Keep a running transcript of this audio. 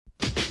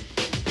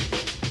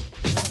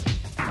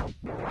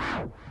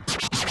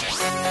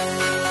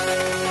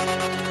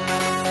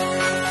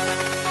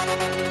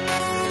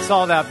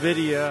saw that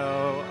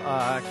video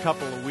a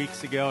couple of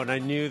weeks ago, and I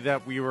knew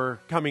that we were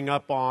coming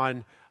up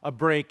on a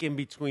break in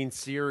between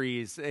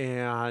series,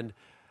 and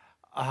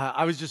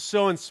I was just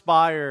so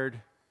inspired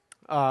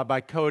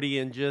by Cody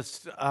and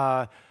just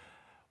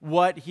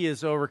what he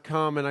has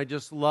overcome, and I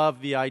just love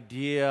the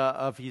idea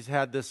of he's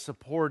had this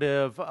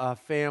supportive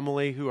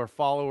family who are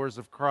followers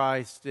of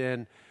Christ,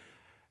 and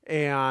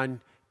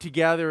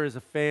together as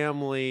a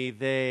family,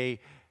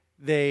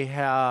 they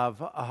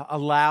have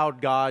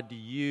allowed God to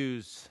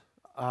use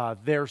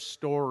their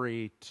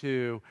story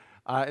to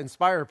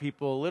inspire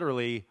people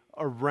literally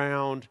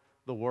around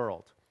the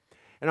world.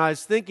 And I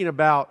was thinking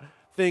about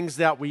things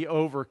that we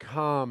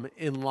overcome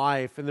in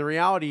life, and the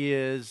reality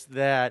is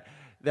that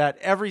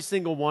every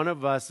single one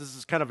of us, this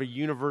is kind of a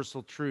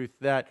universal truth,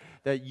 that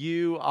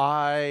you,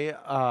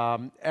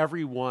 I,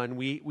 everyone,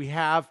 we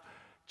have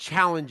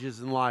challenges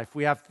in life.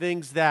 We have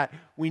things that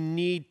we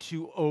need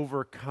to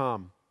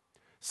overcome.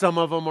 Some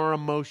of them are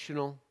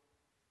emotional.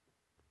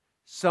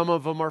 Some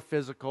of them are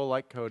physical,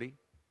 like Cody.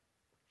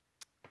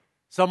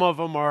 Some of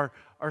them are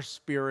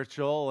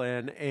spiritual,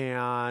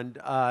 and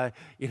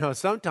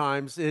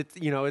sometimes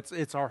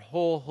it's our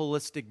whole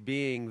holistic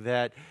being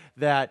that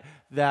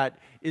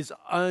is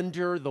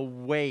under the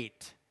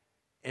weight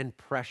and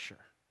pressure.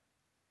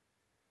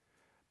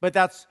 But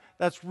that's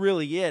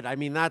really it. I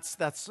mean, that's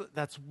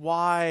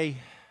why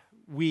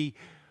we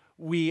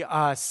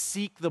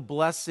seek the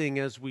blessing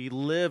as we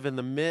live in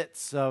the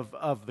midst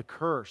of the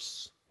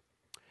curse.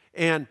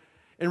 And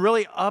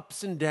really,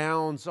 ups and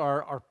downs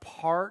are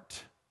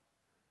part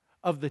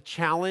of the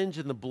challenge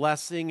and the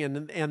blessing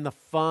and the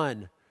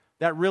fun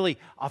that really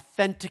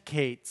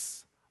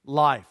authenticates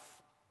life.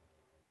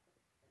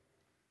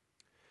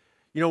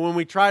 You know, when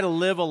we try to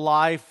live a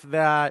life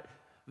that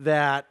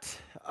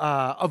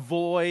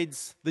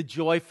avoids the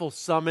joyful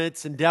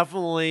summits and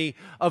definitely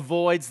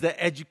avoids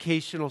the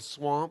educational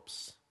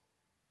swamps,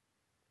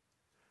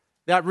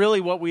 that really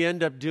what we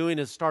end up doing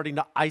is starting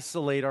to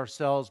isolate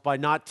ourselves by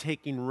not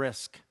taking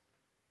risk.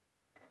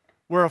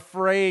 We're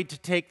afraid to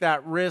take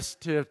that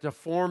risk, to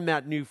form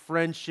that new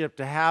friendship,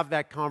 to have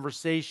that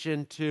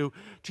conversation, to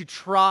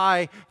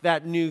try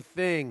that new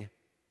thing.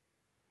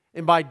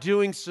 And by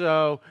doing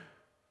so,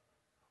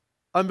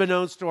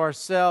 unbeknownst to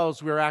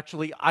ourselves, we're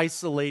actually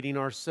isolating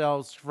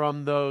ourselves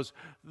from those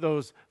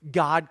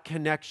God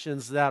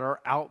connections that are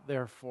out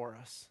there for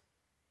us.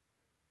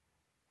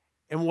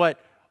 And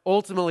what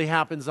ultimately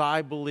happens,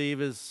 I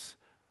believe, is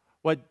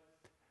what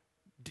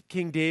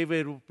King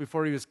David,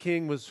 before he was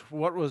king,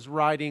 was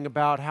writing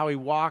about how he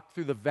walked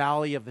through the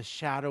valley of the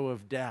shadow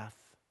of death.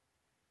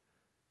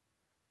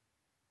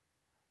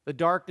 The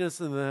darkness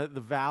in the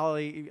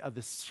valley of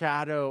the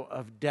shadow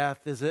of death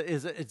is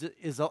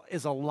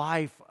a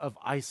life of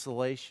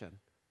isolation.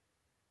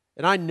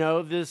 And I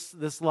know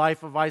this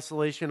life of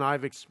isolation.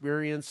 I've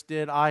experienced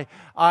it.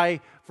 I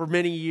for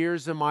many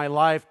years in my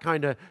life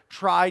kind of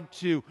tried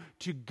to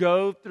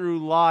go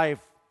through life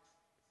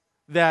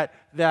that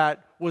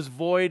was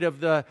void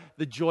of the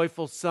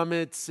joyful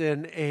summits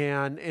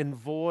and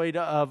void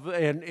of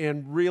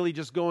and really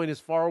just going as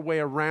far away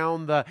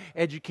around the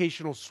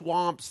educational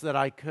swamps that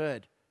I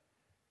could.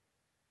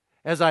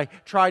 As I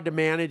tried to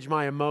manage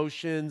my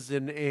emotions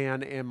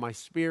and my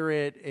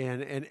spirit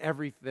and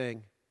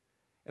everything.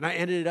 And I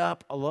ended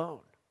up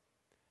alone.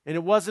 And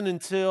it wasn't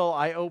until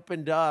I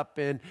opened up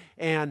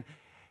and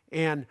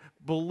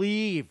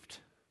believed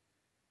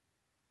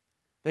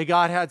that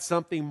God had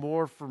something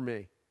more for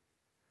me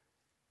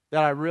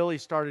that I really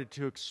started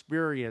to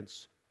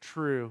experience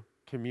true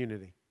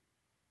community.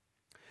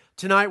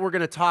 Tonight we're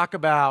going to talk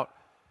about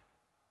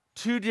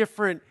two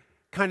different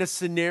kind of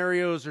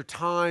scenarios or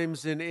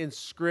times in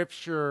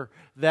Scripture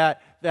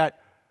that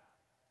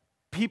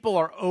people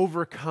are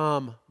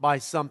overcome by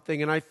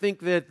something. And I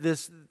think that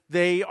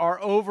they are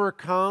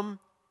overcome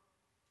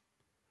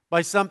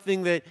by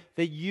something that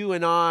you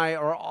and I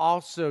are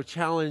also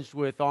challenged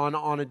with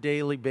on a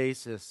daily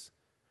basis.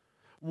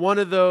 One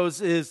of those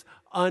is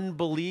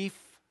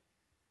unbelief,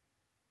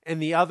 and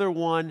the other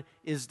one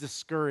is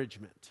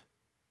discouragement.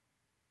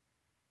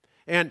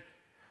 And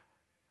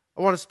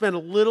I want to spend a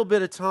little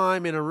bit of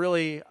time in a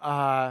really,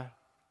 I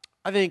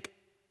think,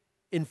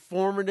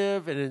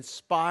 informative and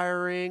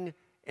inspiring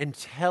and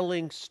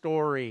telling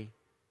story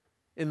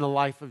in the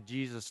life of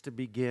Jesus to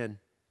begin.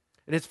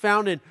 And it's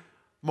found in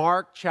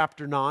Mark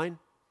chapter 9.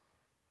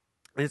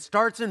 And it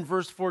starts in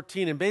verse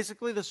 14. And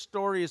basically the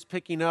story is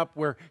picking up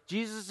where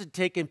Jesus had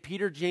taken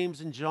Peter,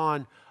 James, and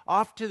John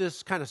off to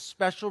this kind of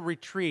special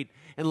retreat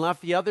and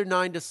left the other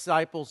 9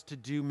 disciples to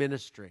do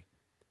ministry.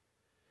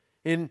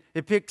 And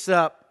it picks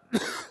up,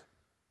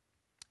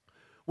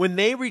 when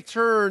they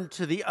returned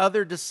to the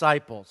other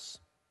disciples,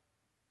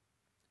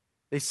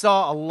 they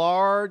saw a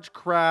large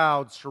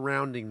crowd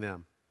surrounding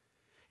them.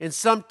 And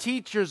some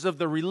teachers of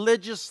the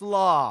religious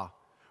law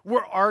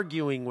were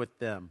arguing with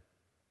them.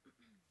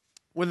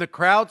 When the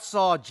crowd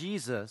saw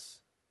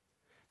Jesus,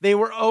 they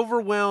were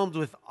overwhelmed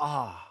with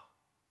awe,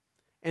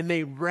 and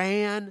they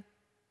ran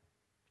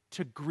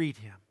to greet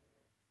him.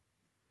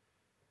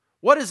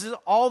 What is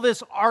all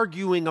this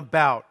arguing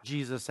about?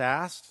 Jesus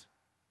asked.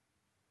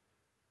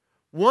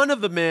 One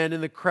of the men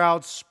in the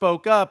crowd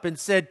spoke up and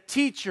said,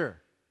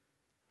 Teacher,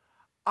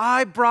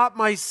 I brought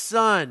my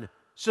son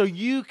so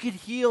you could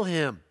heal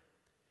him.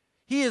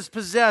 He is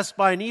possessed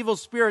by an evil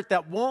spirit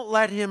that won't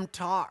let him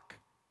talk.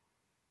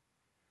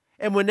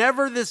 And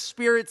whenever this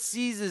spirit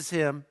seizes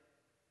him,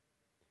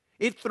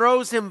 it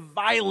throws him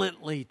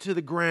violently to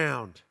the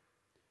ground.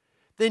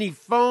 Then he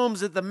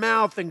foams at the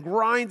mouth and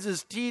grinds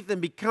his teeth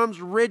and becomes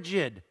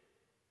rigid.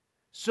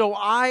 So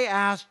I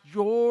asked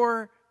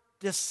your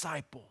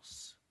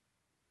disciples,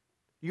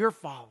 your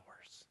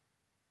followers,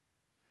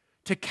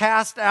 to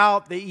cast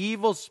out the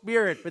evil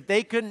spirit, but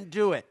they couldn't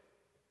do it.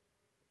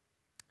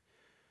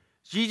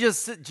 Jesus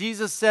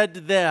said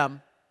to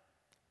them,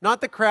 not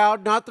the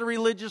crowd, not the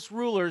religious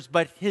rulers,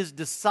 but his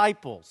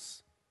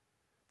disciples,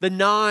 the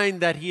 9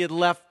 that he had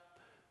left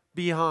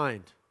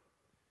behind.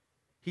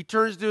 He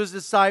turns to his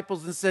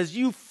disciples and says,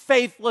 You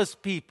faithless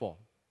people,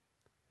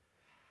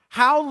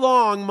 how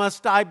long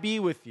must I be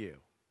with you?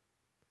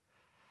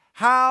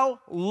 How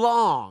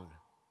long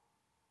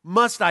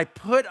must I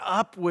put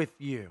up with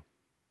you?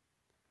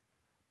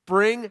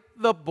 Bring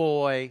the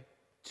boy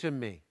to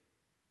me.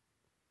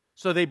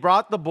 So they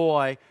brought the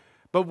boy,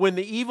 but when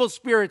the evil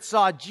spirit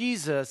saw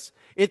Jesus,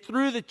 it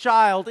threw the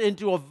child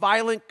into a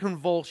violent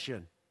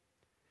convulsion,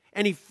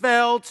 and he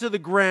fell to the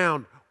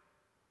ground,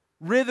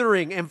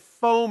 writhing and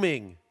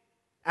foaming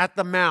at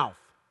the mouth.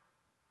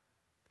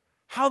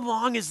 How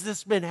long has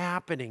this been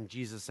happening?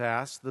 Jesus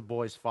asked the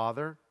boy's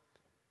father.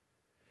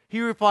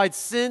 He replied,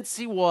 Since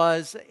he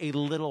was a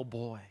little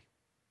boy.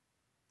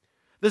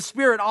 The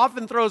spirit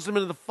often throws him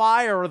into the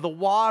fire or the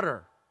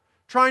water,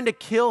 trying to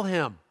kill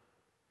him.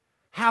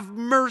 Have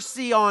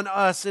mercy on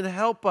us and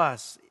help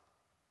us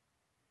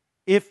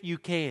if you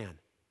can.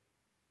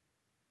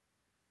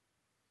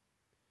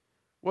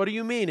 What do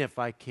you mean, if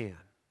I can?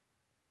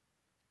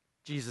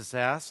 Jesus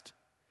asked.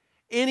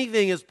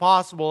 Anything is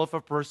possible if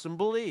a person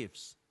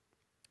believes.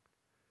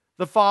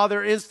 The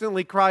father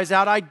instantly cries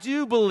out, I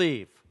do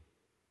believe,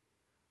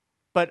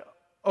 but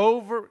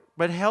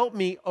help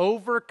me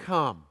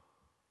overcome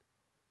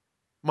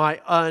my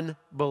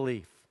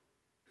unbelief.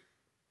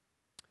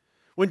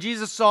 When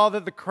Jesus saw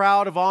that the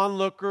crowd of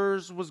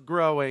onlookers was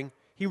growing,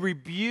 he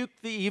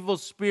rebuked the evil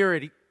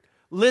spirit.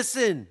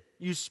 Listen,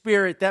 you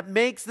spirit that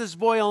makes this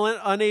boy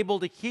unable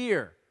to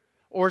hear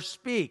or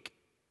speak.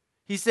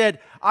 He said,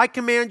 I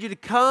command you to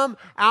come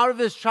out of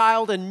this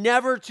child and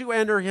never to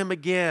enter him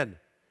again.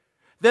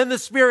 Then the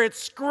spirit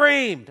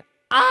screamed,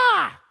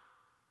 Ah!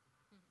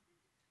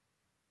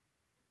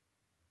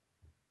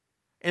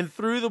 And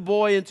threw the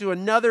boy into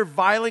another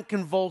violent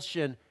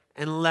convulsion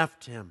and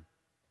left him.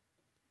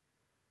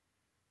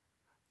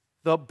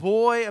 The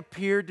boy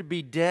appeared to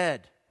be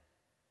dead.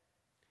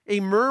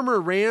 A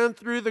murmur ran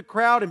through the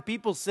crowd and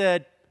people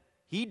said,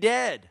 He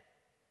dead.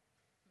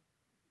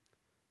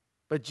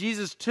 But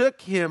Jesus took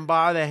him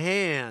by the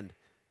hand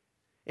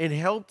and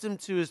helped him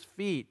to his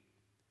feet,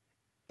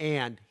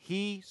 and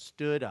he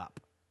stood up.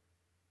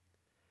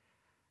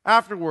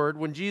 Afterward,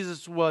 when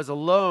Jesus was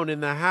alone in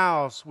the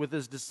house with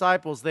his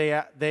disciples,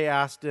 they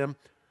asked him,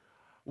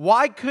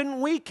 Why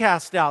couldn't we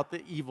cast out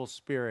the evil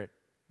spirit?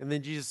 And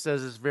then Jesus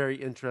says this very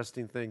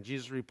interesting thing.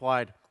 Jesus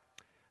replied,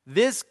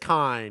 This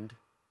kind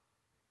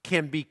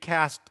can be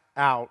cast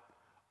out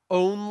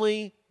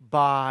only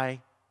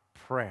by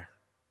prayer.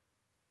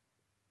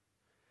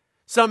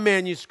 Some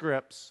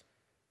manuscripts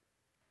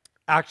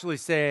actually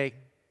say,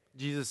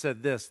 Jesus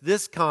said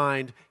this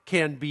kind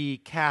can be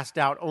cast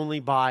out only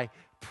by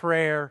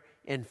prayer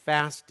and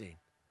fasting.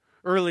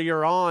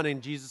 Earlier on in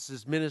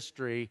Jesus'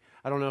 ministry,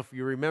 I don't know if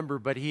you remember,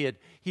 but he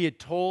had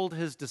told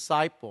his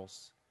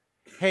disciples,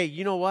 hey,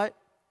 you know what?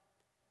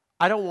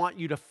 I don't want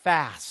you to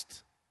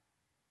fast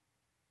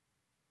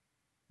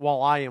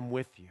while I am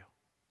with you.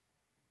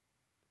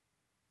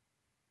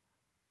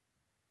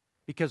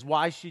 Because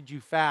why should you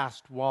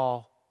fast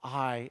while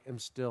I am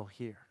still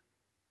here?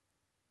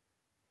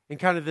 And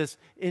kind of this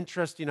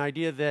interesting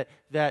idea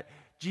that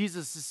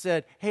Jesus has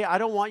said, hey, I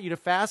don't want you to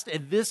fast,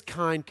 and this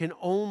kind can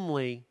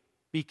only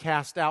be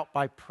cast out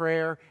by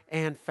prayer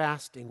and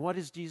fasting. What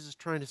is Jesus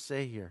trying to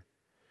say here?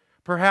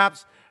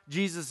 Perhaps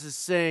Jesus is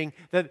saying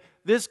that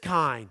this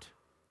kind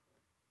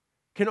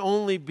can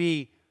only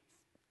be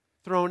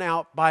thrown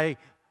out by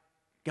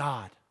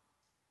God,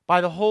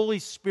 by the Holy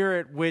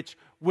Spirit, which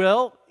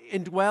will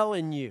indwell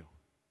in you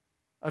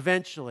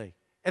eventually.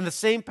 And the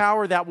same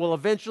power that will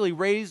eventually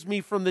raise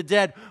me from the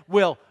dead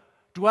will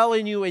dwell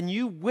in you, and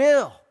you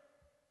will,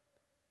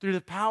 through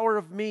the power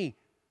of me,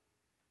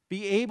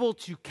 be able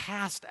to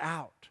cast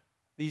out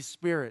these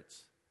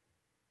spirits.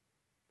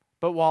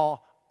 But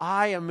while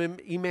I am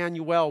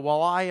Emmanuel,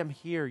 while I am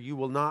here, you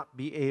will not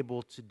be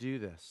able to do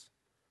this.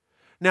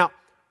 Now,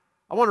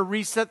 I want to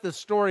reset the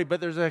story, but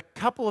there's a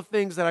couple of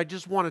things that I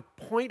just want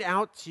to point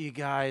out to you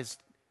guys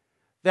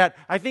that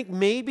I think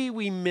maybe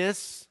we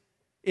miss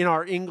in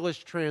our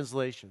English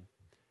translation.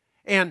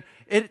 And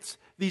it's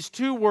these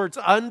two words,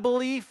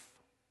 unbelief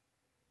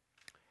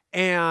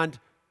and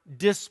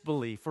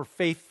disbelief or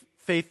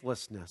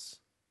faithlessness.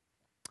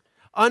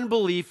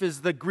 Unbelief is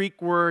the Greek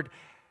word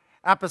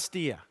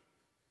apostia.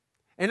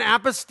 And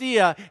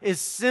apostia is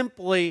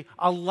simply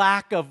a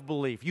lack of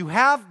belief. You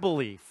have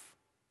belief,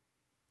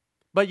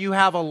 but you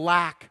have a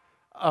lack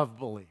of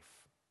belief.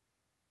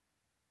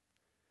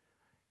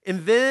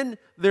 And then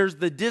there's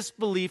the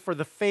disbelief or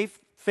the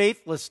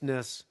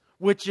faithlessness,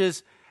 which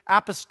is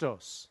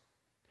apostos.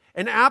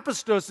 And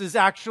apostos is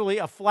actually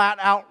a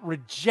flat-out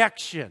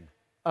rejection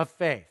of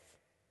faith.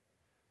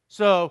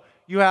 So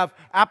you have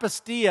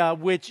apostia,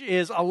 which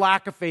is a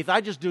lack of faith.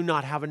 I just do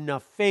not have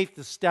enough faith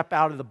to step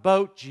out of the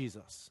boat,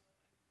 Jesus.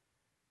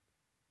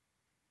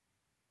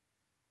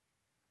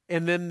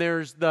 And then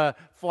there's the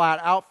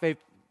flat-out faith,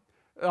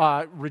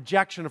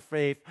 rejection of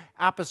faith,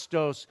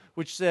 apostos,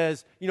 which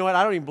says, you know what,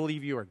 I don't even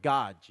believe you are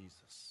God,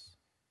 Jesus.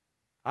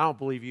 I don't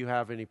believe you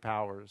have any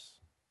powers.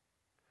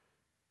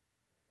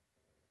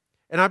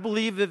 And I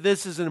believe that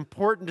this is an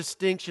important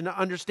distinction to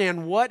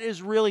understand what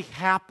is really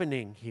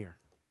happening here.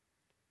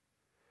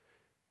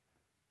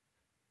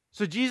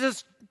 So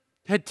Jesus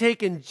had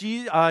taken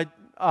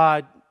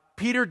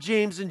Peter,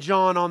 James, and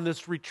John on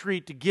this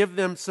retreat to give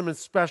them some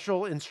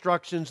special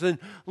instructions and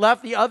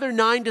left the other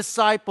 9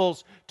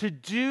 disciples to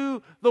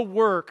do the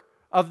work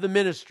of the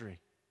ministry.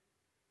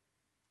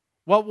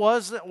 What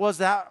was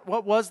that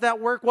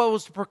work? Well, it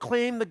was to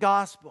proclaim the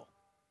gospel.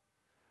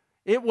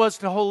 It was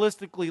to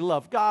holistically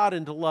love God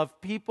and to love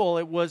people.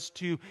 It was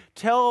to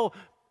tell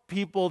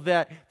people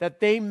that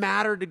they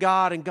matter to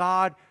God and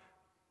God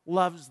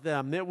loves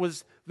them. It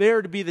was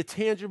there to be the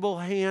tangible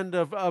hand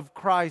of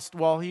Christ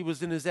while he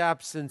was in his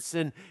absence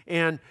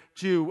and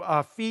to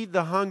feed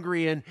the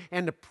hungry and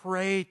to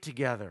pray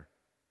together.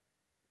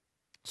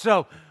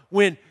 So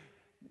when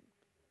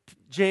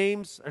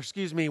Jesus,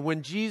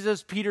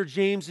 Peter,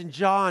 James, and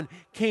John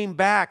came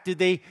back, did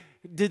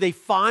they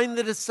find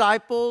the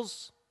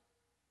disciples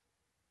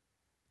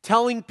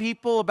telling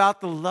people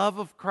about the love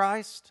of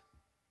Christ?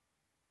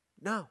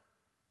 No.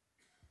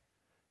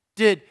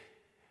 Did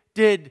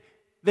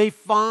they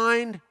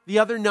find the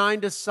other 9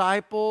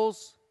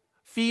 disciples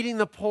feeding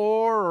the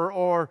poor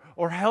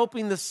or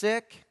helping the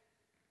sick?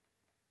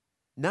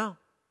 No.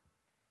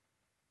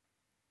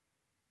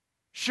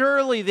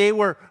 Surely they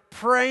were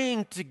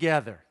praying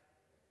together.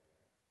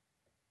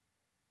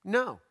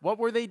 No. What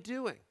were they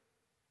doing?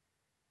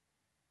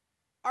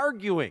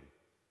 Arguing.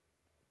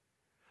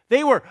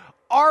 They were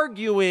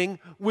arguing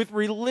with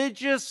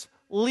religious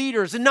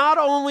leaders. And not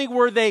only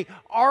were they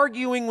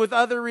arguing with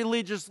other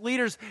religious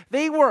leaders,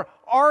 they were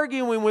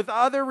arguing with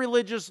other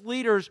religious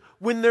leaders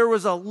when there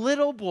was a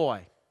little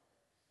boy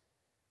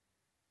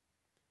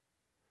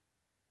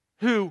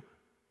who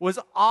was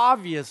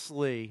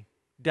obviously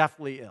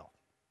deathly ill.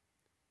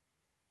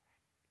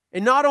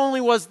 And not only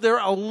was there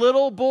a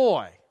little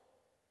boy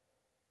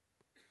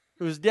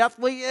who was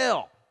deathly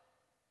ill,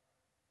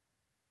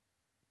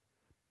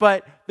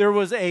 but there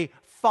was a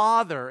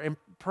father and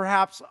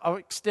perhaps an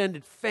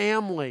extended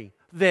family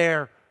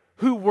there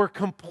who were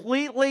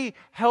completely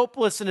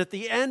helpless and at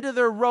the end of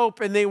their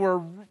rope, and they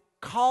were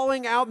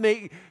calling out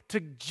to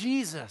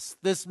Jesus,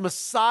 this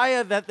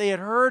Messiah that they had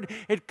heard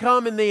had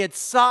come, and they had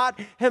sought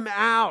him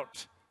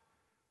out.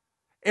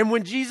 And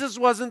when Jesus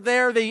wasn't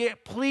there, they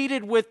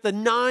pleaded with the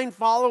 9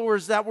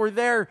 followers that were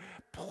there,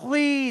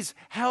 please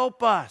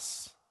help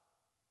us.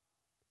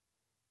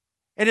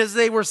 And as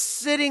they were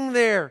sitting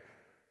there,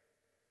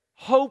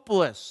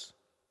 hopeless,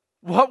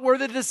 what were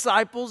the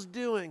disciples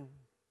doing?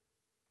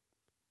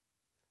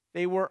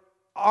 They were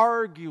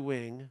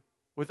arguing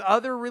with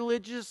other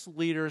religious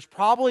leaders,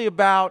 probably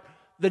about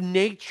the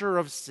nature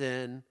of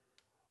sin,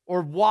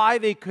 or why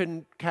they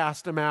couldn't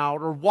cast him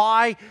out, or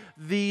why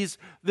this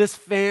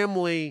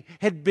family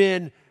had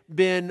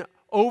been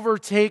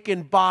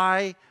overtaken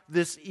by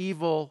this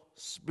evil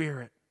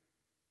spirit.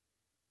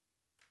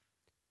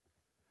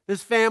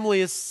 This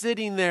family is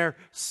sitting there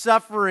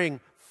suffering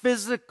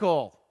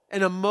physical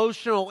and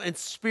emotional and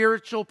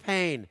spiritual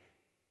pain,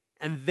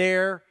 and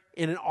they're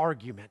in an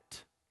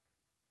argument.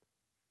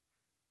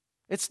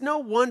 It's no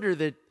wonder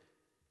that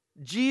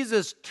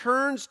Jesus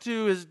turns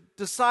to his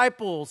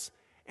disciples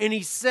and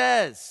he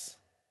says,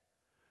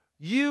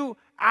 "You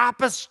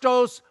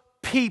apostos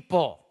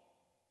people,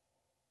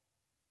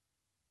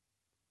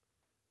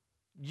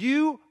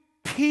 you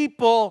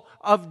people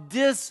of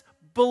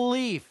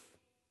disbelief,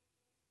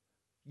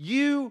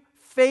 you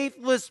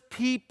faithless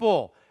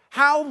people,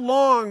 how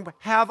long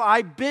have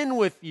I been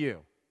with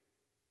you?"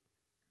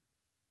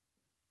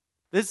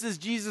 This is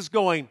Jesus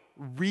going,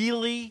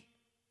 really?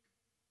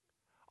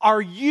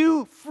 Are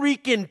you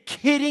freaking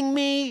kidding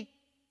me?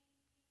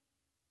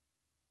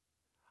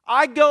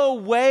 I go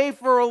away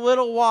for a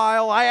little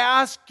while. I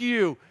ask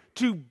you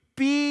to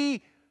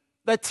be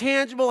the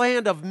tangible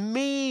hand of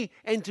me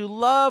and to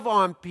love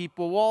on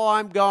people while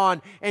I'm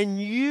gone.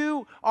 And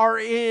you are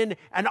in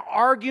an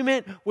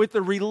argument with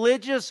the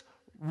religious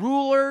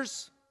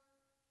rulers.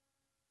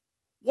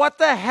 What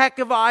the heck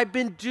have I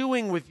been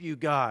doing with you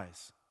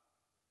guys?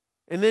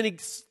 And then he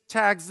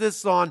tags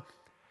this on,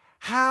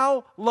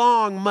 how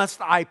long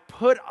must I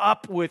put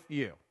up with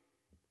you?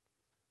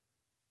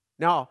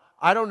 Now,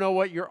 I don't know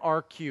what your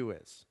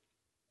RQ is,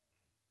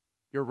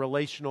 your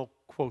relational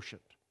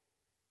quotient.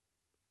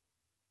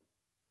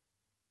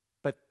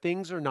 But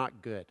things are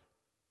not good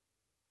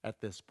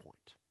at this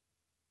point.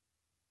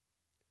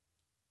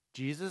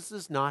 Jesus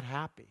is not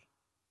happy.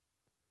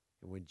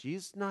 And when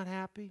Jesus is not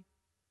happy,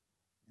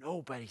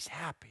 nobody's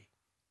happy.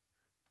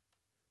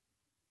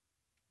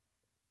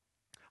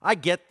 I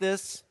get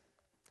this.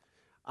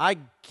 I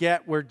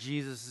get where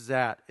Jesus is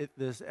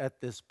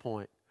at this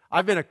point.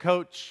 I've been a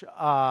coach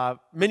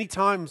many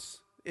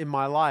times in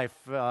my life,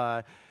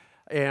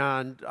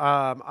 and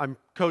I'm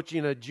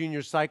coaching a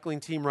junior cycling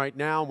team right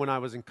now. When I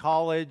was in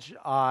college,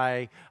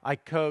 I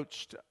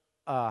coached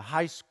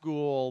high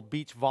school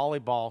beach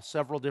volleyball,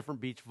 several different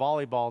beach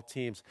volleyball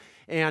teams.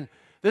 And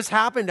this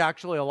happened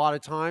actually a lot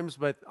of times,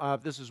 but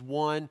this is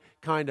one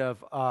kind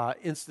of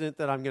incident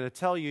that I'm going to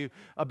tell you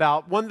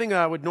about. One thing that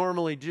I would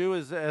normally do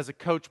is, as a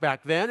coach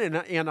back then,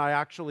 and I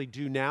actually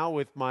do now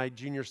with my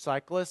junior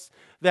cyclists,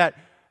 that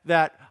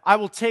I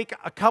will take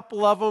a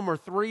couple of them or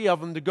three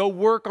of them to go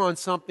work on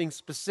something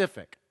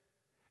specific.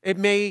 It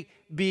may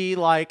be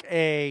like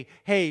hey,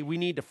 we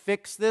need to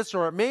fix this,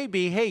 or it may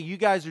be, hey, you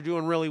guys are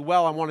doing really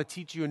well. I want to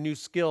teach you a new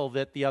skill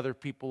that the other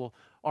people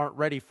aren't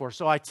ready for.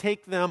 So I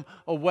take them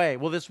away.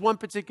 Well, this one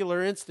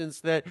particular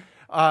instance that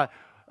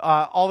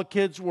all the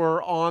kids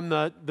were on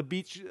the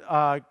beach,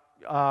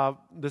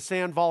 the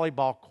sand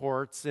volleyball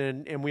courts,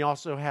 and we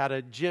also had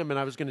a gym, and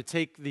I was going to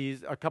take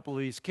a couple of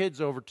these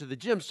kids over to the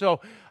gym. So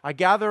I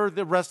gather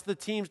the rest of the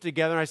teams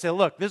together, and I say,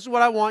 look, this is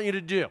what I want you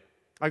to do.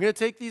 I'm going to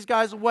take these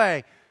guys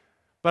away,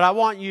 but I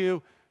want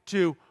you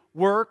to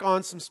work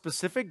on some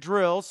specific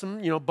drills,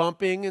 some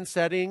bumping and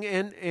setting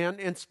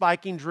and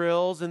spiking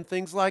drills and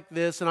things like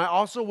this. And I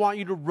also want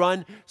you to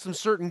run some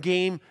certain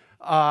game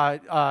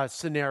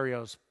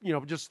scenarios,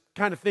 just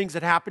kind of things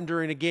that happen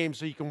during a game,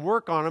 so you can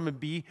work on them and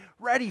be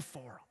ready for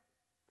them.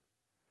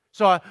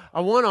 So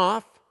I went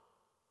off,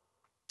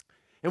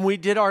 and we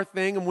did our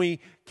thing, and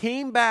we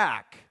came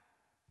back.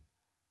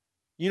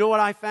 You know what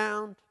I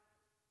found?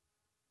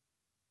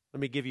 Let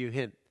me give you a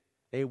hint.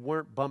 They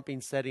weren't bumping,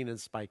 setting, and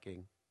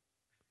spiking.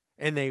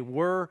 And they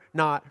were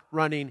not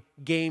running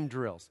game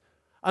drills.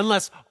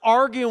 Unless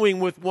arguing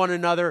with one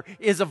another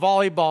is a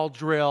volleyball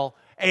drill,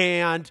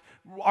 and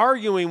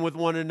arguing with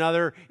one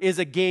another is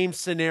a game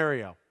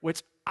scenario,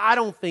 which I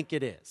don't think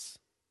it is.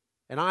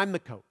 And I'm the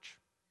coach.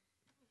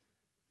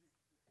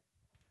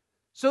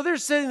 So they're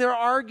sitting there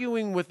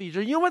arguing with each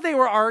other. You know what they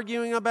were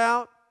arguing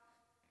about?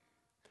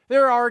 They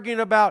were arguing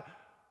about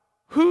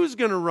who's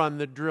going to run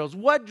the drills?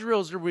 What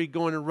drills are we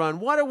going to run?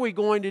 What are we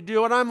going to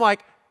do? And I'm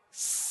like,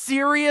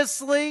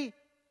 seriously?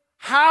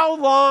 How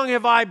long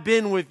have I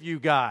been with you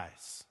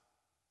guys?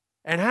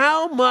 And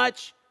how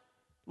much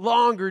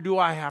longer do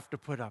I have to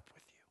put up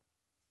with you?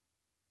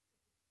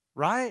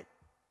 Right?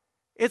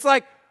 It's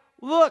like,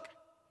 look,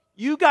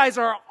 you guys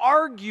are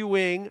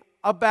arguing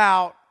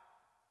about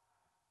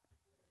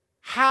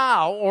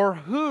how or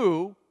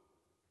who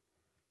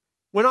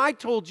when I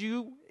told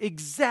you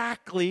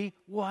exactly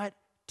what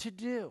to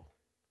do.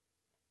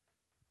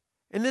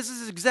 And this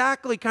is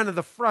exactly kind of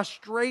the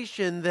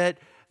frustration that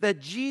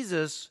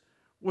Jesus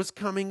was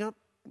coming up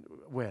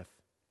with.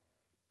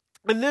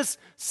 And this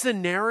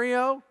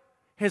scenario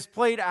has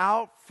played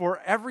out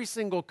for every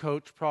single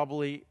coach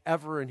probably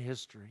ever in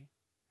history,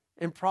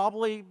 and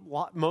probably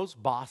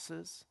most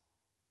bosses.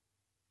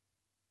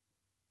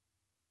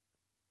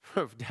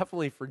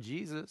 Definitely for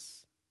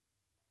Jesus,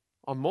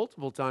 on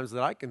multiple times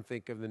that I can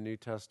think of in the New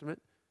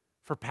Testament,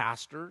 for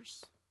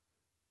pastors,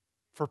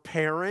 for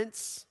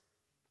parents,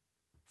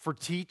 for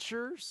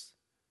teachers.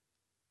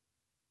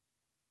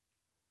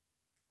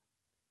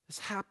 This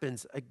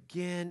happens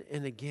again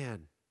and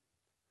again.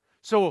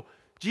 So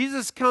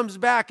Jesus comes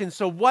back, and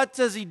so what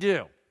does he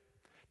do?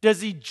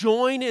 Does he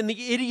join in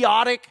the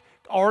idiotic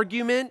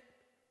argument?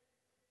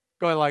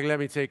 Going like, let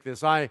me take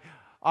this. I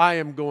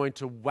am going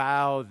to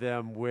wow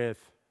them with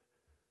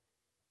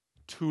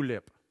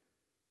TULIP.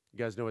 You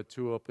guys know what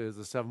TULIP is,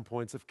 the 7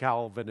 points of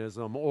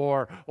Calvinism.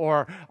 Or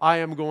I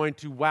am going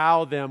to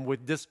wow them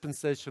with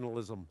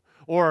dispensationalism.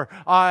 Or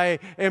I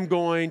am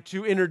going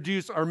to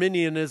introduce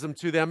Arminianism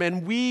to them,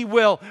 and we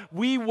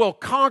will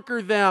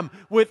conquer them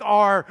with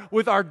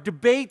our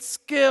debate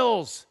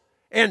skills.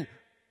 And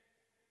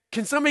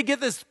can somebody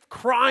get this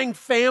crying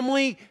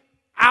family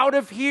out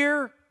of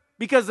here?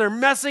 Because they're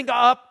messing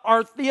up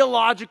our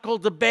theological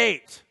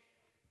debate.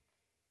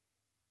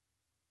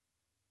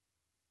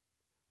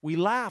 We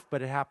laugh,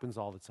 but it happens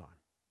all the time.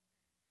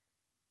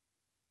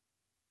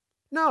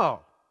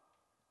 No.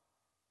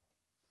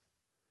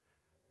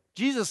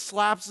 Jesus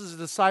slaps his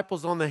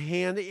disciples on the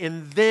hand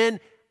and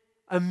then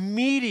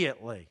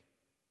immediately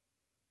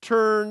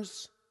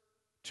turns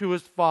to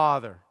his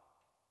Father,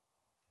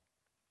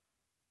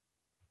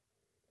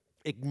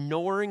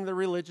 ignoring the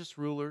religious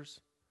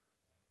rulers,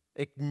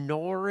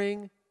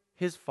 ignoring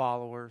his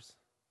followers.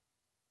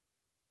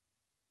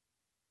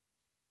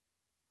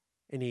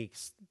 And he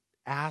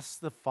asks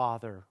the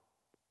Father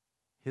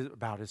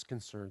about his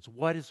concerns.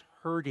 What is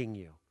hurting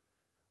you?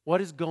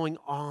 What is going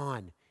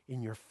on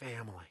in your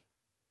family?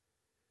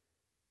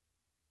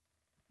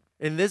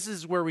 And this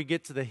is where we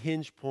get to the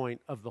hinge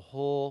point of the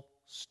whole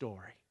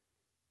story.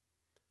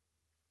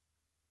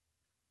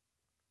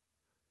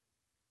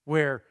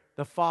 Where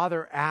the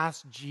Father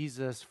asks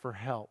Jesus for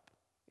help.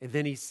 And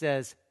then he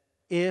says,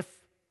 if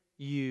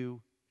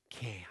you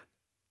can.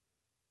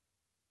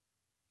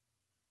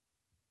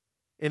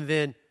 And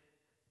then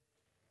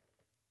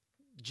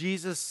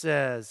Jesus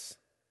says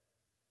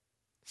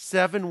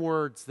 7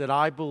 words that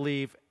I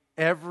believe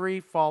every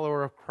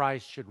follower of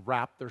Christ should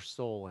wrap their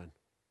soul in.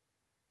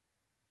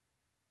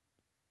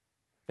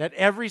 That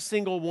every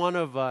single one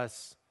of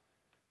us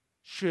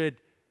should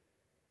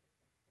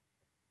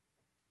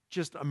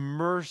just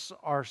immerse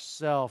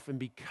ourselves and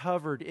be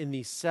covered in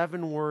these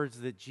 7 words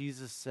that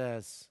Jesus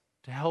says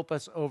to help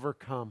us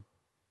overcome.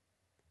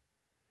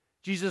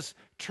 Jesus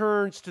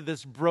turns to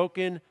this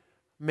broken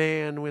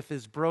man with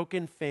his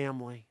broken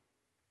family.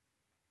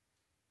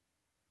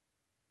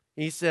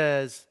 He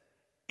says,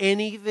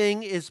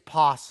 anything is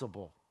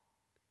possible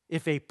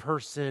if a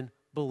person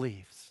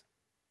believes.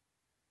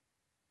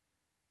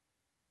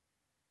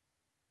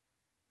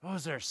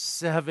 Those are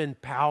 7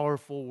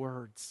 powerful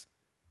words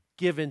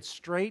given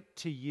straight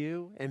to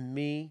you and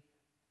me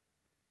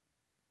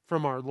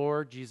from our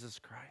Lord Jesus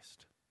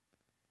Christ.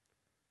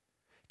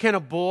 Can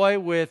a boy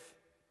with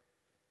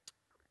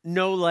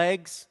no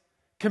legs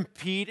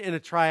compete in a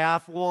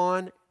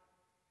triathlon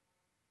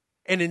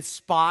and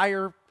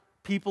inspire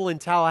people in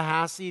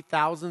Tallahassee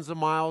thousands of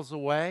miles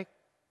away?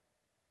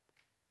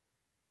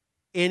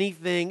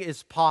 Anything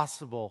is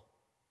possible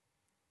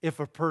if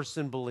a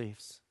person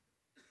believes.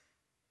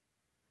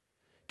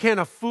 Can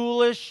a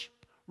foolish,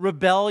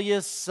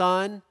 rebellious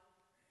son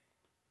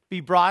be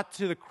brought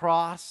to the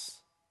cross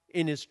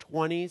in his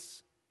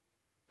 20s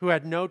who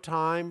had no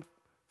time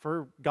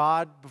for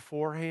God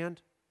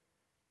beforehand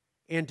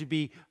and to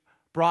be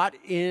brought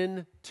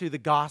into the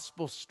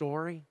gospel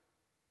story?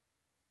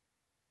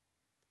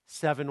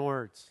 7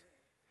 words.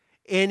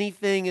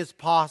 Anything is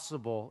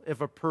possible if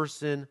a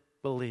person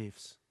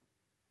believes.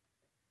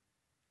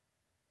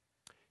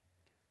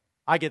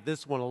 I get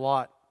this one a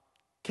lot.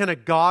 Can a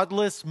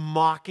godless,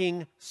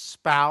 mocking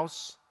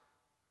spouse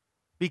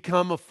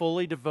become a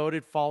fully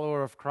devoted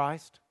follower of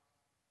Christ?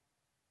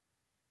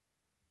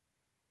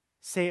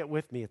 Say it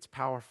with me, it's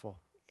powerful.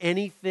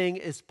 Anything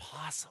is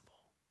possible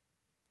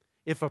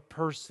if a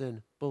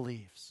person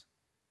believes.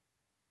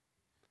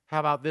 How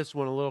about this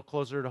one a little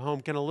closer to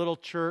home? Can a little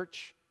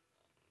church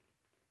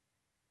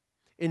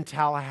in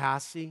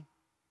Tallahassee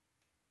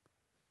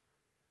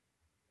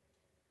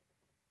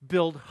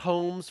build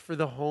homes for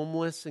the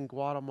homeless in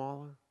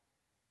Guatemala?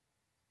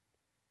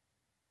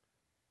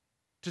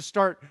 To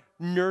start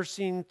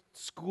nursing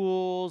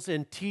schools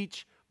and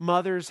teach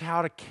mothers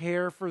how to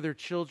care for their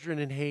children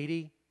in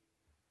Haiti?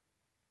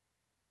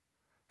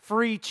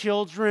 Free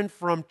children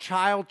from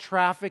child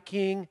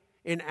trafficking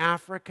in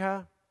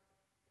Africa?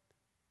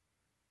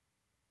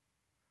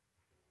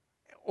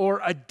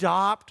 Or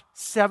adopt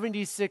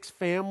 76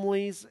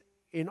 families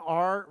in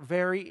our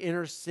very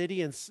inner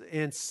city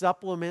and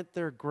supplement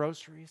their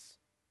groceries?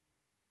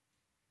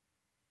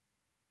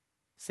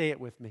 Say it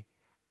with me.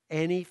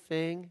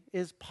 Anything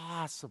is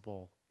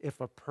possible if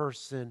a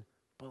person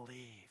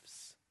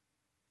believes.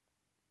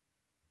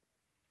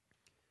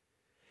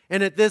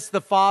 And at this,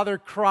 the Father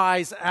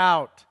cries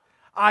out,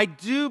 I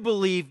do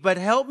believe, but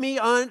help me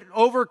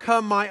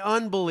overcome my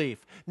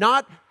unbelief.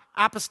 Not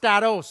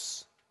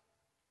apostatos,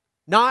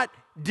 not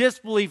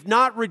disbelief,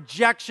 not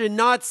rejection,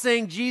 not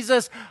saying,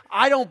 Jesus,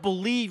 I don't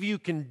believe you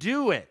can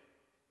do it.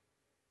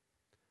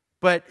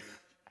 But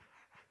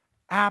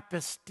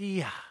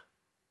apostia.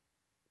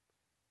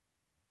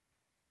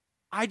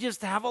 I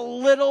just have a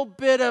little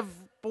bit of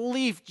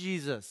belief,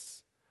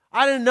 Jesus.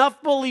 I had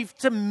enough belief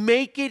to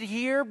make it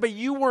here, but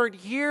you weren't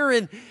here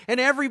and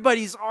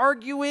everybody's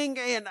arguing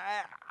and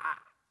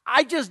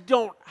I just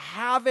don't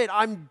have it.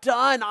 I'm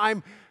done.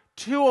 I'm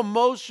too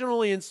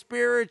emotionally and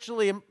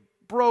spiritually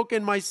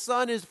broken. My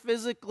son is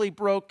physically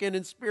broken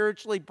and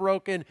spiritually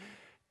broken.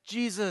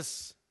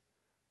 Jesus,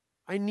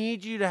 I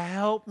need you to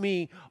help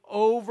me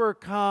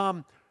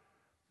overcome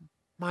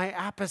my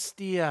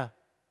apostia,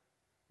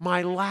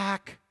 my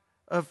lack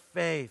of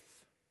faith.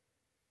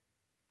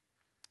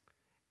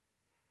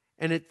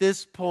 And at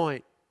this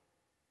point,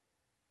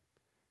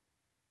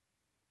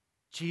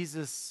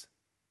 Jesus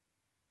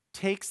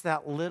takes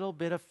that little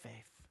bit of faith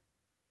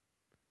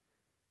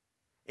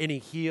and he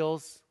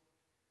heals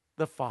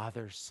the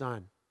father's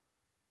son.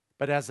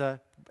 But as a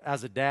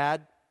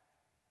dad,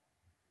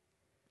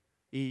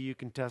 you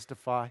can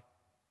testify.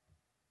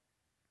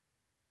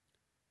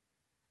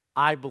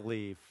 I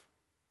believe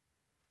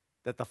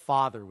that the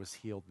father was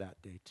healed that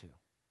day too.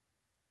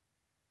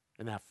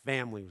 And that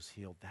family was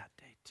healed that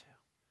day too.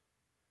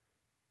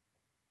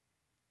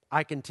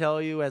 I can tell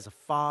you as a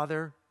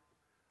father,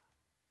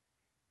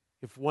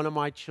 if one of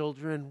my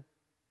children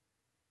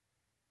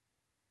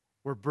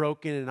were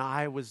broken and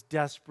I was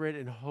desperate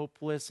and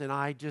hopeless and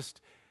I just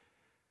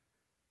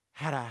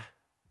had a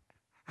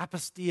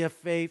apostia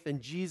faith and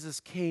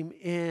Jesus came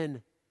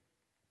in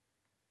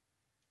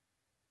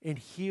and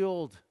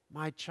healed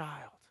my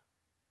child,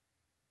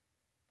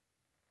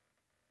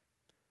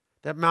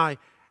 that my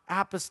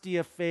apathy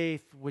of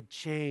faith would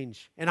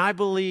change. And I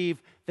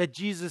believe that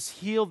Jesus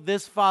healed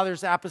this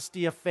father's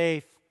apathy of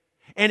faith,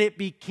 and it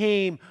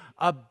became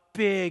a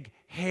big,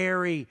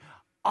 hairy,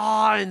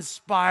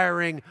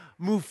 awe-inspiring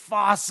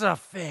Mufasa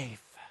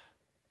faith.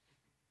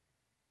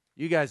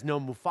 You guys know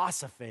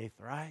Mufasa faith,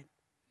 right?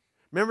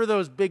 Remember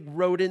those big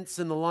rodents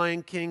in The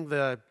Lion King,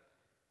 the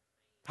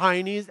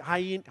hyenas?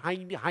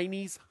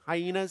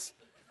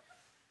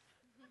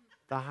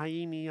 The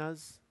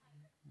hyenas.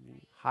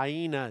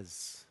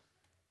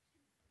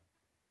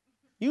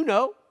 You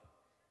know.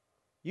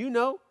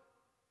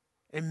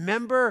 And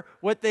remember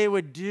what they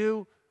would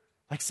do?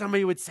 Like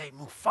somebody would say,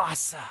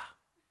 Mufasa.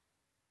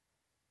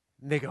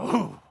 And they go,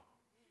 ooh,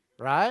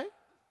 right?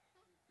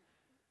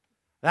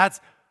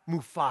 That's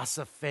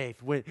Mufasa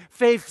faith.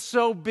 Faith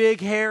so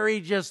big,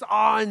 hairy, just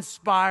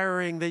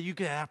awe-inspiring that you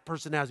can have a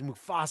person that has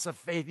Mufasa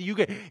faith.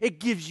 It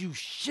gives you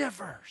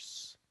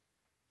shivers.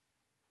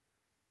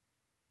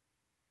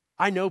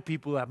 I know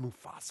people who have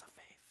Mufasa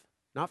faith.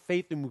 Not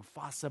faith in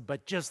Mufasa,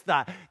 but just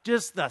the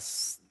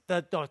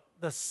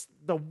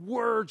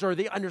words or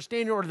the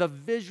understanding or the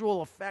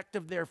visual effect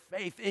of their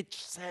faith. It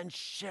sends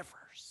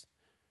shivers.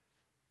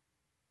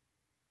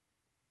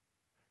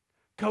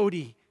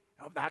 Cody,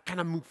 that kind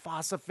of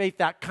Mufasa faith,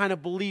 that kind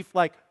of belief,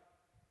 like,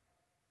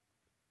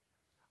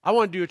 I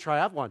want to do a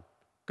triathlon.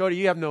 Cody,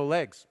 you have no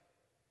legs.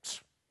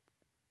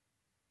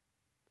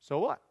 So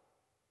what?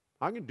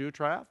 I'm going to do a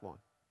triathlon.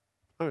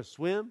 I'm going to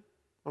swim.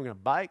 I'm going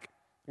to bike.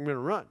 I'm going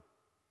to run.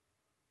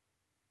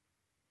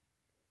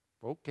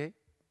 Okay.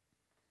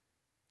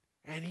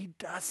 And he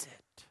does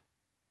it.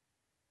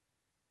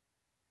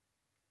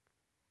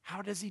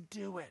 How does he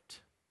do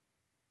it?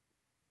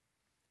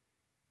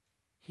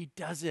 He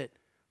does it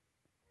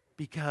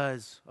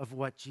because of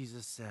what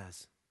Jesus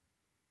says.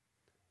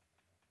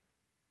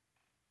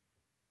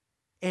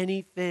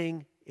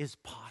 Anything is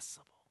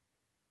possible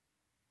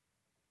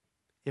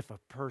if a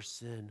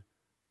person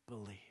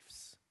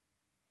believes.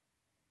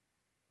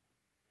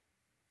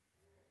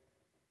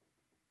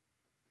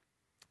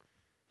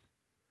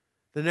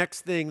 The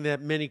next thing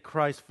that many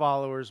Christ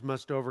followers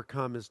must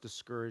overcome is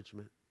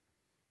discouragement.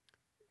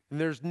 And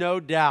there's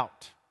no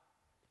doubt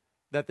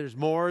that there's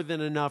more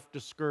than enough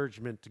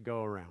discouragement to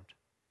go around.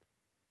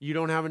 You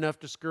don't have enough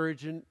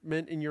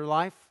discouragement in your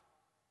life?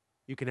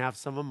 You can have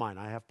some of mine.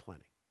 I have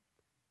plenty.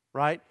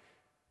 Right?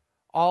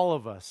 All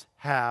of us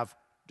have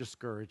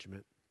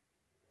discouragement.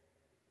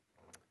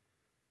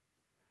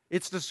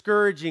 It's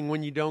discouraging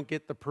when you don't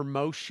get the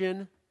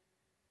promotion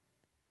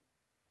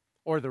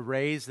or the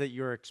raise that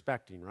you're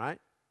expecting, right?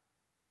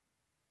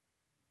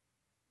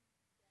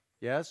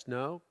 Yes,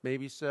 no,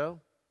 maybe so.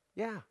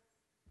 Yeah.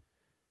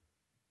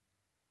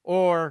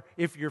 Or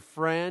if your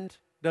friend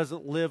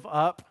doesn't live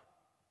up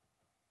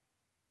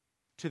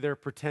to their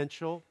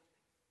potential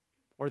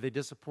or they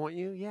disappoint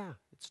you, yeah,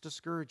 it's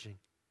discouraging.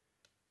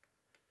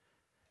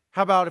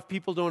 How about if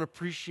people don't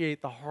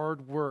appreciate the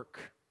hard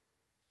work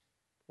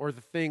or the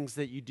things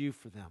that you do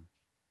for them?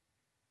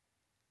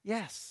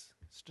 Yes,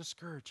 it's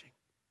discouraging.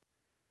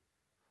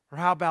 Or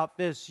how about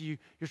this? You're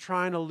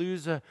trying to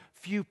lose a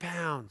few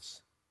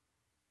pounds,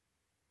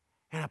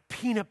 and a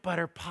peanut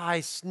butter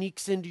pie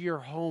sneaks into your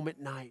home at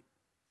night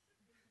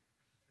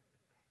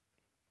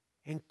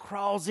and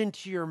crawls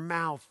into your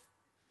mouth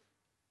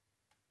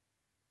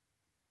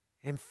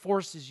and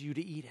forces you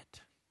to eat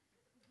it.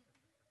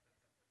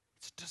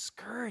 It's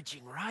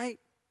discouraging, right?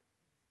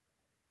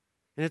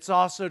 And it's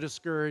also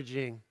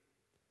discouraging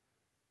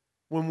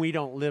when we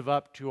don't live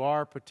up to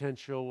our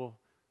potential.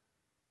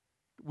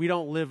 We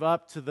don't live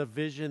up to the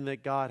vision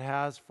that God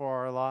has for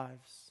our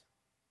lives.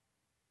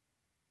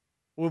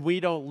 When we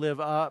don't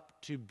live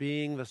up to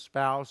being the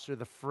spouse or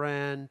the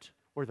friend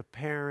or the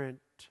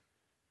parent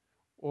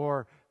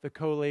or the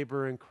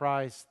co-laborer in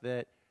Christ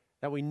that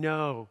we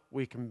know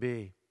we can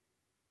be.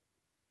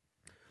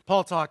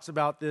 Paul talks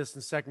about this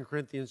in 2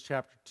 Corinthians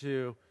chapter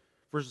 2,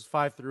 verses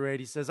 5 through 8.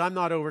 He says, I'm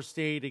not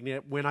overstating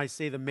it when I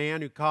say the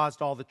man who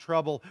caused all the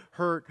trouble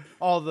hurt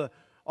hurt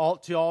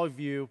all of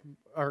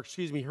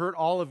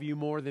you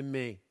more than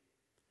me.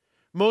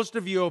 Most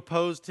of you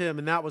opposed him,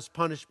 and that was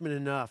punishment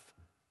enough.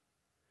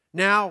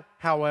 Now,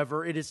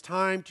 however, it is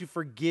time to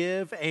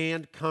forgive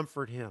and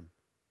comfort him.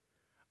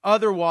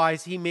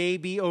 Otherwise, he may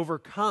be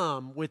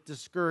overcome with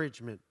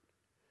discouragement.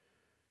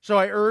 So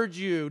I urge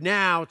you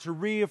now to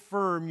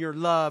reaffirm your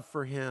love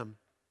for him.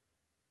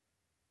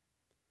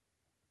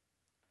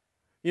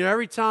 You know,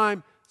 every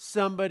time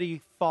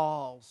somebody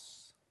falls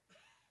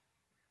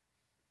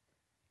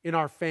in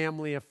our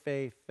family of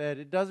faith, that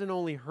it doesn't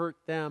only hurt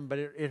them, but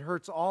it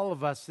hurts all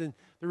of us. And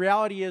the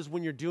reality is,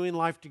 when you're doing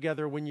life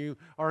together, when you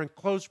are in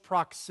close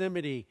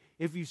proximity,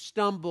 if you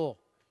stumble,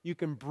 you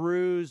can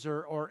bruise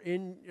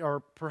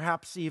or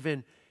perhaps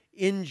even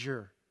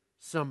injure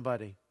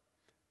somebody.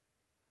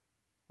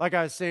 Like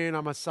I was saying,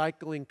 I'm a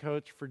cycling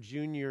coach for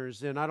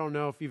juniors, and I don't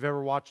know if you've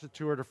ever watched the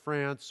Tour de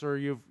France or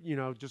you've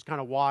just kind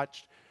of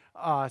watched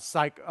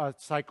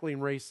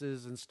cycling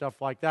races and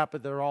stuff like that,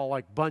 but they're all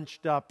like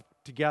bunched up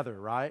together,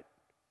 right?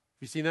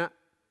 You seen that?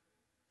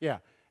 Yeah.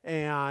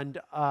 and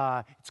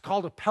it's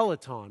called a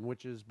peloton,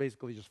 which is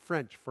basically just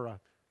French for a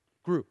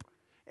group.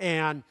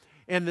 And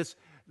this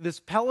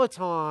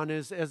peloton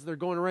is, as they're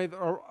going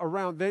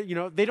around,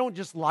 they don't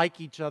just like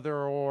each other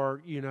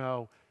or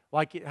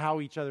like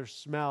how each other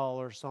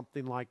smell or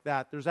something like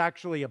that. There's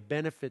actually a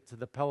benefit to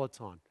the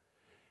peloton.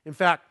 In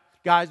fact,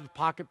 guys with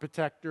pocket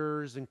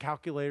protectors and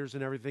calculators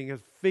and everything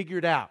have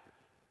figured out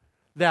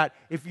that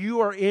if you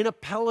are in a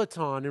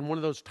peloton, in one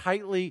of those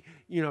tight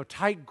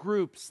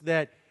groups,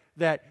 that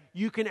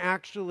you can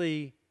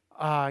actually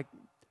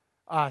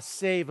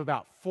save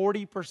about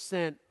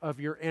 40% of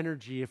your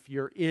energy if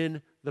you're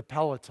in the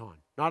peloton.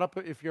 Not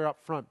if you're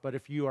up front, but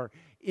if you are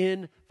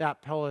in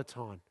that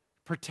peloton,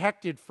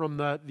 protected from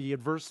the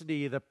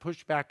adversity, the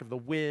pushback of the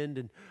wind,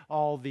 and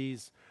all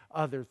these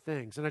other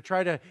things. And I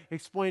try to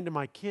explain to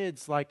my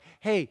kids, like,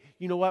 hey,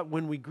 you know what?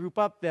 When we group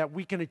up, that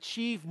we can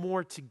achieve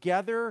more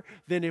together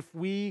than if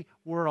we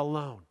were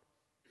alone.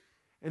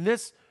 And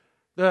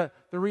the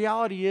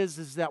reality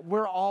is that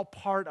we're all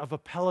part of a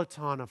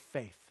peloton of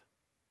faith.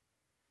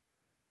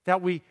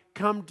 That we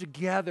come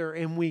together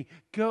and we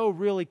go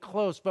really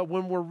close. But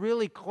when we're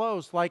really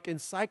close, like in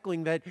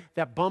cycling,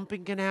 that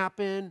bumping can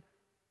happen,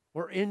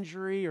 or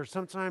injury, or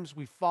sometimes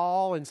we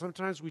fall, and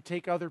sometimes we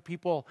take other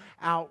people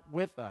out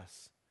with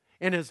us.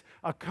 And as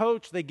a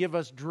coach, they give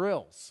us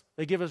drills.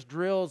 They give us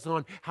drills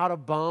on how to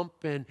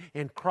bump and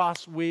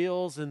cross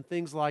wheels and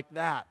things like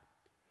that.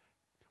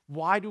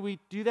 Why do we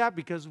do that?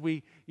 Because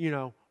we,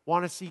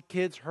 want to see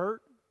kids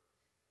hurt?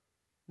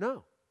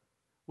 No.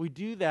 We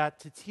do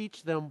that to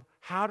teach them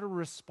how to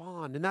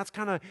respond. And that's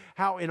kind of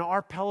how in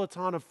our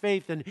peloton of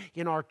faith and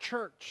in our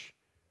church,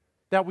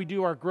 that we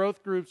do our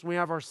growth groups, and we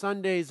have our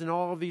Sundays and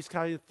all of these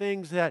kind of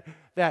things, that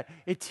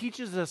it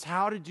teaches us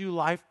how to do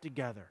life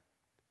together.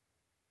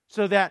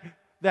 So that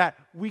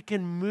we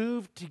can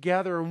move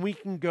together and we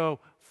can go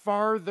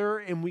farther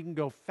and we can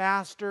go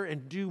faster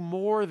and do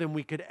more than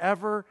we could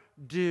ever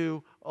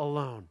do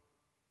alone.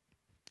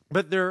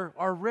 But there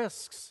are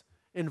risks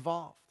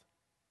involved.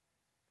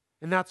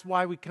 And that's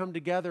why we come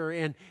together,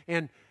 and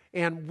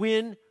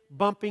when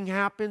bumping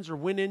happens, or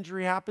when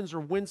injury happens, or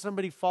when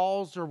somebody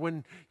falls, or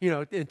when,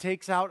 it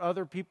takes out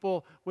other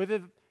people with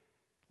it,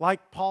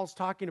 like Paul's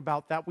talking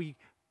about, that we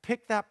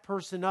pick that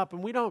person up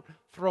and we don't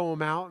throw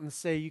them out and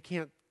say, you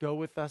can't go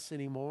with us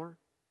anymore.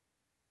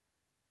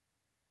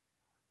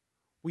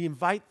 We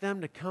invite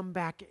them to come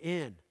back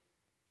in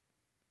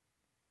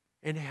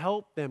and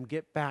help them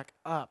get back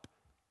up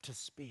to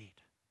speed.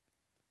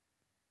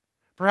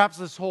 Perhaps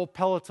this whole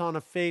peloton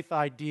of faith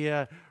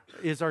idea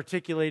is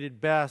articulated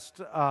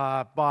best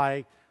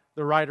by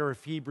the writer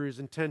of Hebrews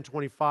in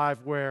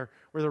 10:25, where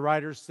the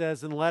writer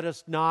says, "And let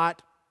us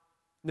not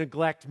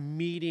neglect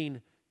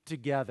meeting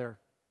together,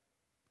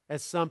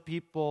 as some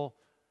people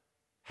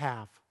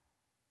have.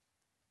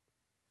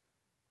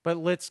 But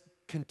let's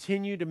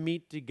continue to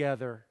meet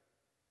together,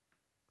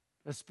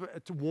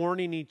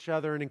 warning each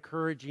other and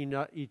encouraging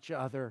each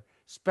other,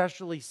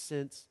 especially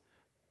since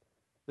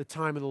the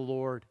time of the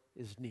Lord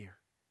is near."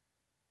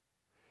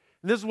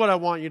 And this is what I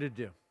want you to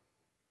do.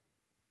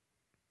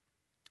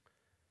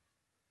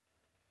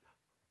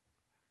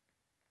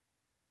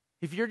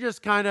 If you're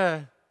just kind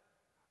of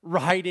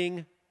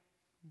riding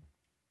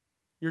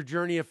your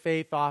journey of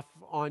faith off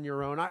on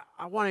your own,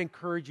 I want to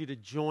encourage you to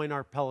join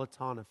our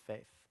peloton of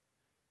faith.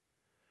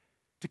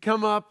 To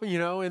come up,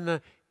 in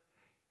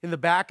the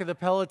back of the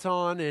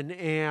peloton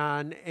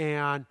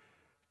and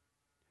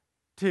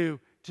to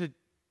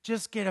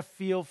just get a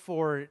feel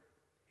for it.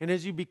 And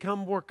as you become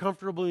more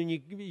comfortable and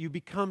you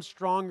become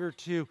stronger,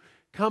 to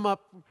come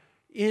up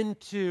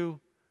into,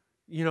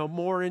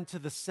 more into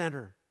the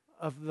center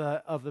of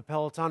the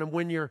peloton. And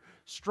when you're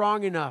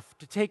strong enough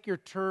to take your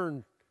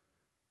turn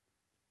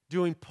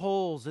doing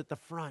pulls at the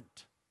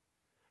front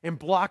and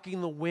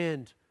blocking the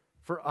wind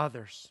for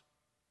others.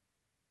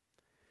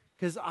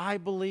 Because I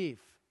believe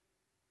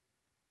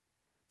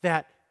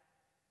that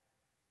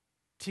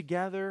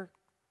together,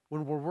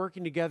 when we're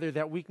working together,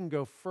 that we can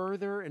go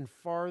further and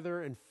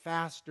farther and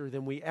faster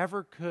than we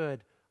ever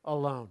could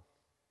alone.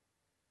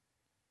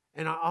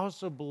 And I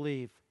also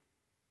believe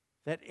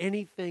that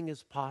anything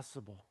is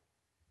possible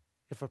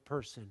if a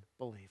person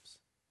believes.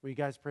 Will you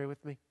guys pray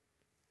with me?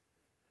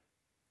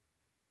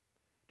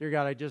 Dear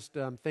God, I just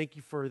thank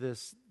you for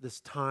this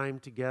time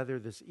together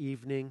this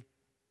evening,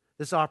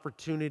 this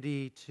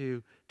opportunity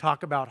to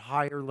talk about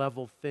higher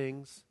level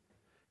things.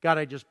 God,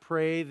 I just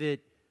pray that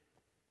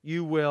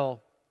you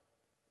will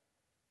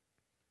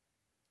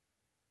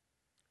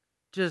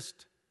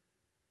just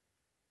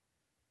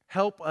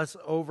help us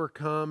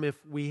overcome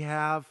if we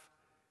have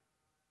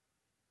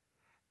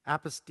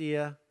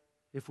apostia,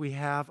 if we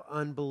have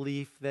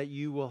unbelief, that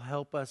you will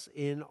help us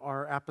in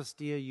our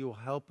apostia, you will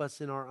help us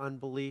in our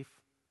unbelief.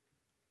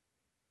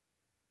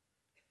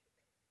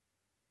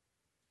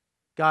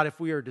 God, if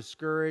we are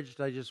discouraged,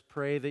 I just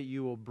pray that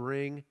you will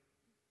bring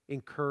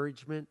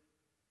encouragement.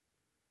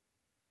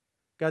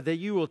 God, that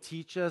you will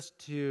teach us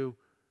to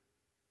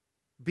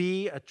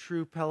be a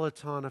true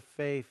peloton of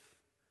faith,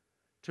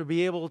 to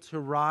be able to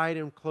ride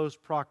in close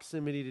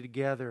proximity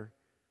together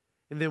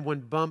And then when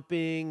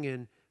bumping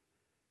and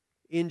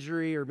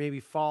injury or maybe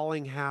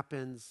falling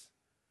happens,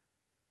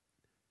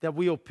 that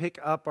we will pick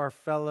up our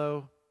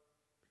fellow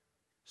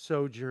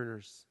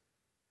sojourners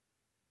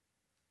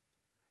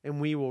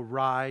and we will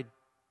ride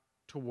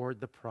toward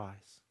the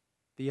prize,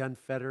 the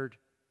unfettered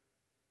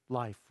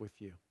life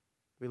with you.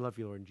 We love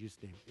you, Lord. In Jesus'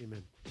 name,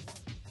 amen.